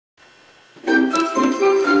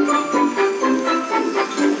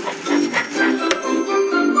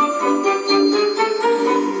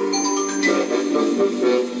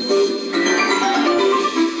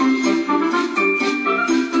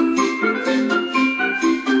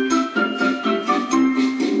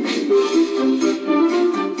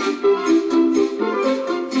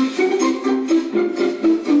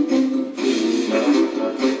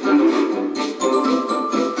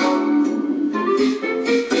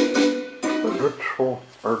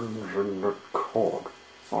engine that called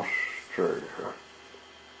Australia.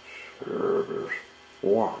 Series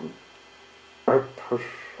 1,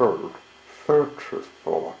 Episode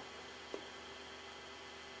 34.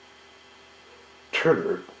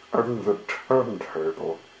 Tilly and the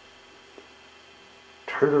Turntable.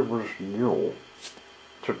 Tilly was new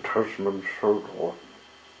to Tasman Sodor,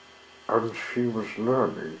 and she was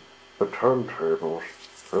learning the turntables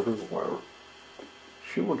very well.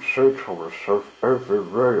 She would say to herself, every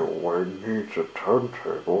railway needs a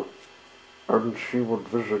turntable, and she would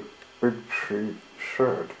visit Big Tree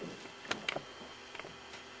Shed.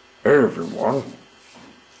 Hey everyone,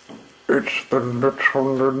 it's the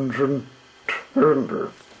Little Engine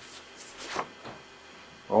Tender.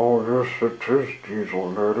 Oh yes, it is, Diesel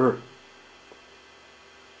Lady.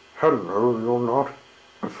 Hello, you're not?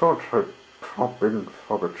 I thought I'd pop in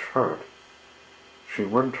for the chat. She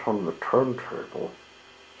went on the turntable,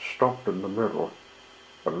 stopped in the middle,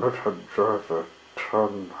 and let her driver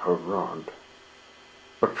turn her round.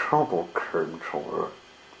 The trouble came to her.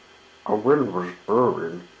 A wind was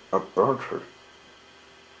blowing about it.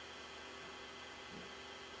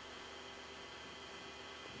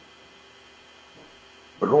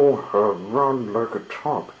 Blew her round like a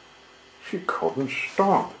top. She couldn't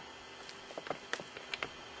stop.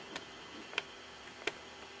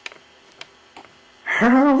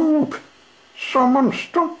 Help! Someone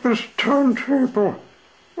stop this turntable!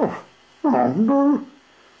 Oh no!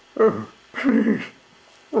 Oh, please!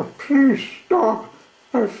 Oh, please stop!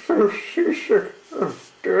 I feel seasick. Oh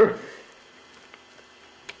dear.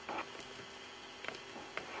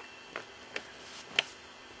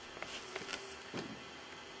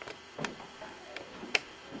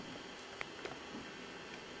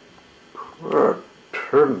 That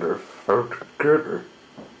tender felt giddy.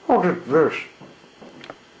 What is this?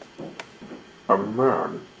 A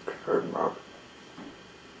man came up.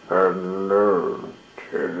 Hello,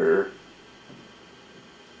 Tilly,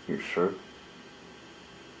 he said.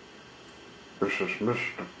 This is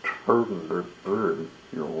Mr. Tony Byrne,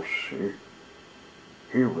 you'll see.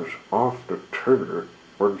 He was after Tilly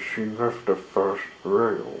when she left the first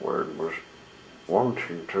railway and was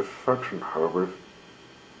wanting to threaten her with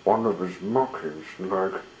one of his mockings,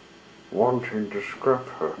 like wanting to scrap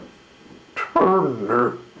her.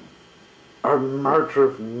 Tony! I might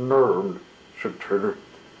have known, said Tilly.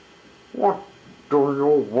 What do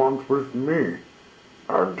you want with me?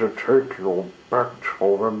 I'm to take you back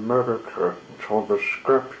to America, to the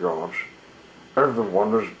scrapyards.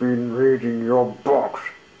 Everyone has been reading your box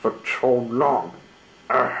for too long.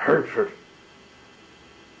 I hate it.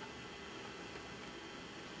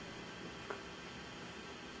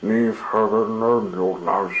 Leave her alone, you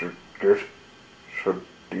lousy git, said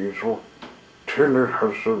Diesel. Tilly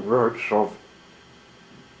has the rights of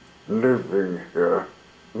living here.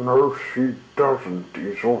 No, she doesn't,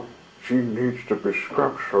 Diesel. She needs to be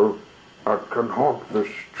scrapped so I can haunt this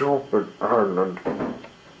stupid island.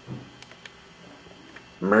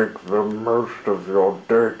 Make the most of your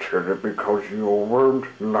day, Tilly, because you won't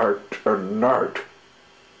like tonight.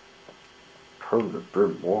 Tony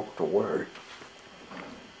Byrne walked away.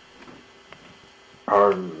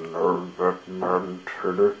 I know that man,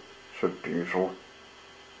 Tilly, said Diesel.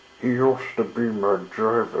 He used to be my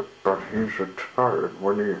driver, but he's retired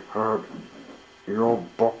when he heard your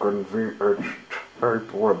book and VH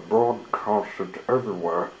tape were broadcasted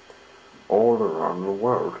everywhere, all around the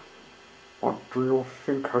world. What do you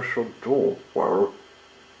think I shall do? Well,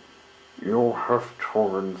 you'll have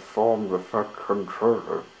to inform the Fat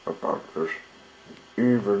Controller about this,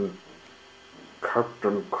 even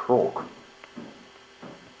Captain Crook.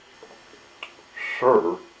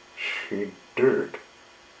 So she did.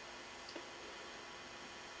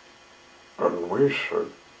 And we said,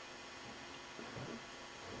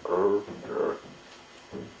 oh dear,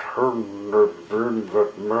 Tony Byrne,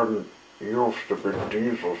 that man used to be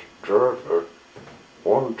Diesel's driver,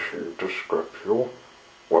 wanting to scrap you.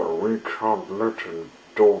 Well, we can't let him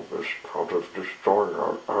do this part of destroying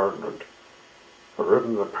our island. I read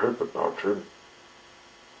in the paper about him.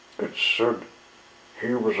 It said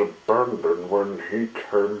he was abandoned when he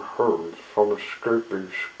came home from escaping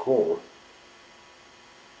school.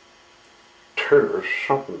 Tilly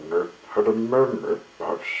suddenly had a memory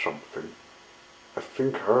about something. I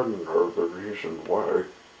think I know the reason why.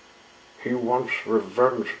 He wants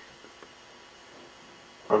revenge.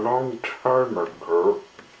 A long time ago,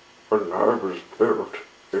 when I was built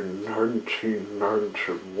in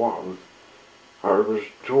 1991, I was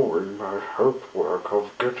doing my homework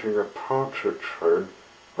of getting a party train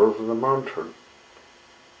over the mountain,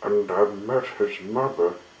 and I met his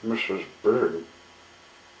mother, Mrs. Byrne,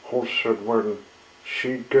 who said when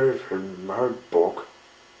She gave him my book.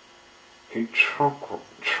 He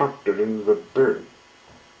chucked it in the bin.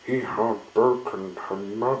 He had broken her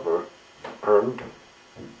mother, and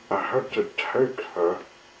I had to take her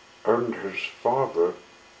and his father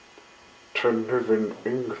to live in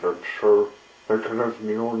England so they can have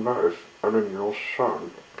your life and your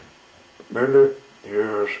son. Many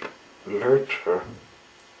years later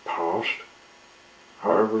passed.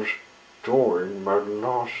 I was doing my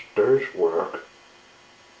last day's work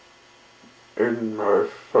in my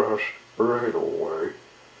first railway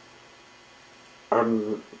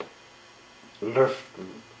and left.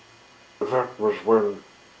 That was when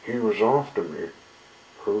he was after me.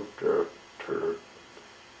 Oh dear, dear.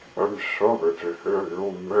 I'm sorry to hear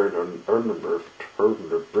you made an enemy of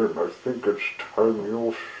Tony Bin. I think it's time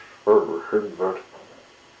you show him that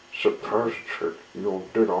surprise trick you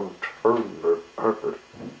did on Tony Abbott.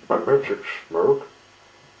 My magic smoke?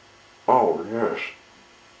 Oh yes,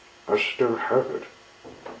 I still have it.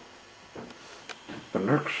 The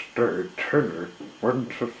next day, Tilly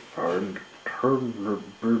went to find Tony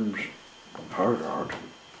Bin's hideout.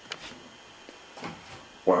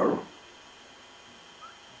 Well,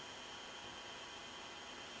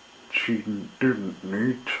 she didn't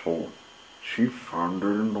need to. She found it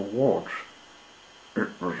in the woods. It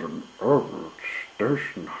was an old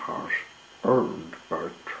station house owned by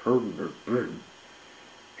Tony Bin.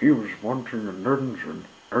 He was wanting an engine,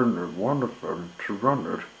 only one of them, to run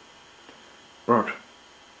it. But,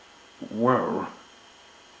 well,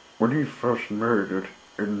 when he first made it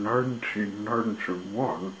in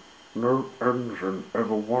 1991, no engine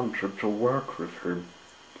ever wanted to work with him.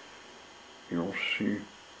 You'll see,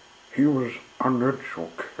 he was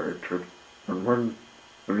uneducated, and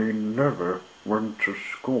he never went to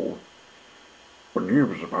school. When he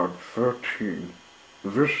was about 13,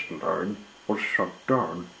 this line was shut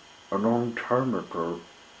down a long time ago,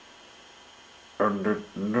 and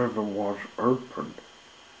it never was opened.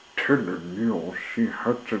 Tilly knew she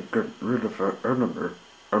had to get rid of her enemy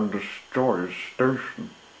and destroy his station.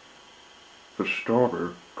 The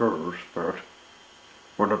story goes that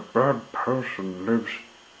when a bad person lives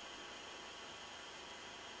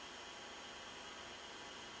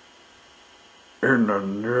in a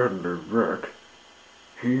nearly wreck,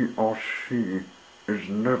 he or she is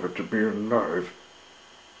never to be alive,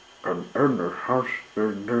 and any house they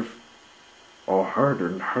live or hide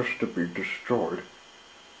in has to be destroyed.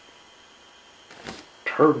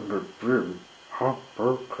 Tony Bin had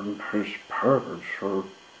broken his parents, so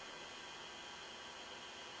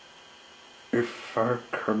if I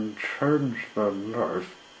can change their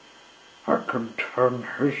life, I can turn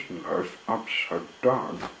his life upside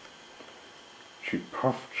down. She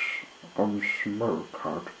puffed on smoke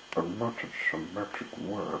out and muttered some magic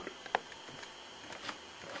word.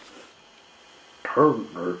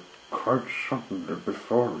 Tony, quite suddenly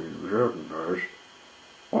before he realized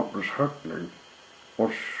what was happening,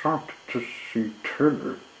 was shocked to see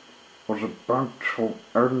Tilly was about to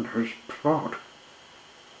end his plot.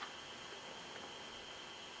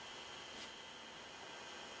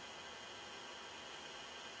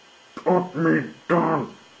 Put me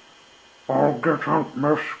down. I'll get out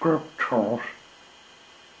my scriptures.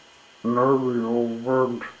 No, you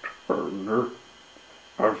won't, Tony.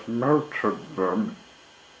 I've melted them.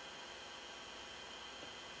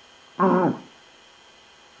 Oh,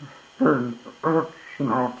 that's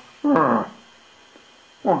not fair.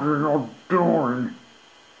 What are you doing?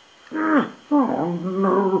 Oh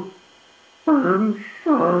no, my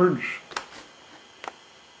insides.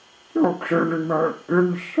 You're killing my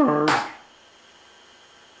insides.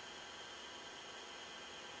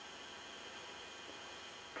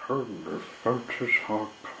 Tony felt his heart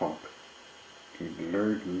pop. He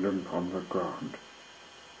laid limp on the ground.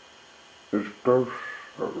 His ghost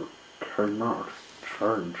soul came out,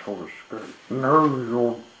 trying to escape. No,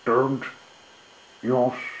 you don't.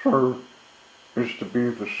 Your soul is to be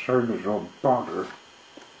the same as your body.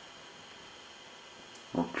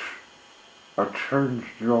 But I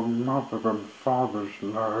changed your mother and father's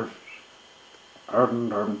lives,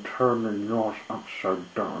 and I'm turning yours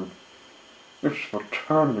upside down. It's for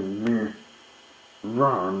turning me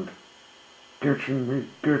round, getting me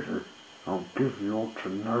giddy. I'll give you to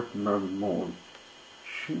Nightmare Moon.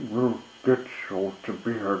 She will get you to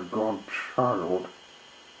be her godchild.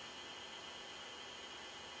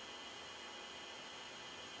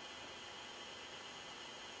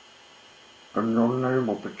 And your name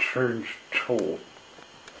will be changed too.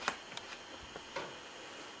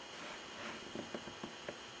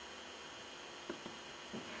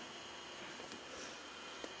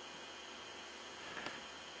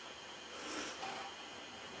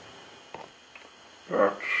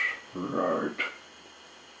 That's right,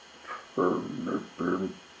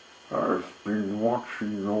 Turnipin. I've been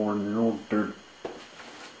watching you when you did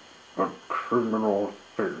a criminal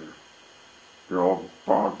thing. Your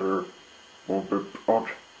body will be put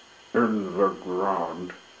in the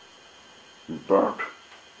ground, but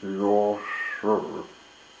your soul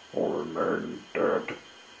will remain dead,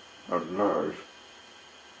 alive,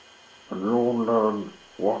 and you'll learn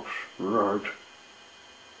what's right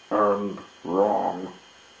and wrong.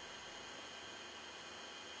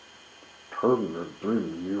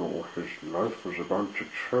 Turnipin knew his life was about to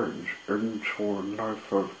change into a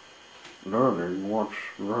life of learning what's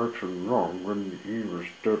right and wrong when he was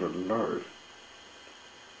dead alive.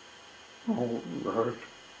 All right.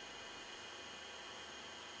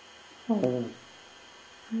 Oh,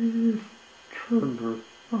 he's tender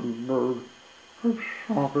and nerd. I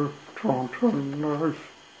saw the taunt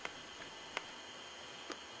alive.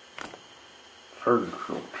 Thank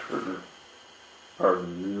you, Teddy. I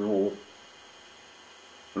knew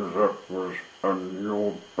that was a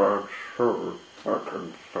new bad soul I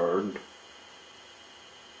can find.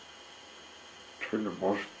 Teddy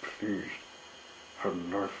was pleased. Her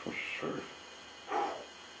life was safe.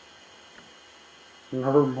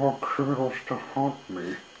 No more criminals to haunt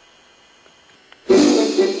me.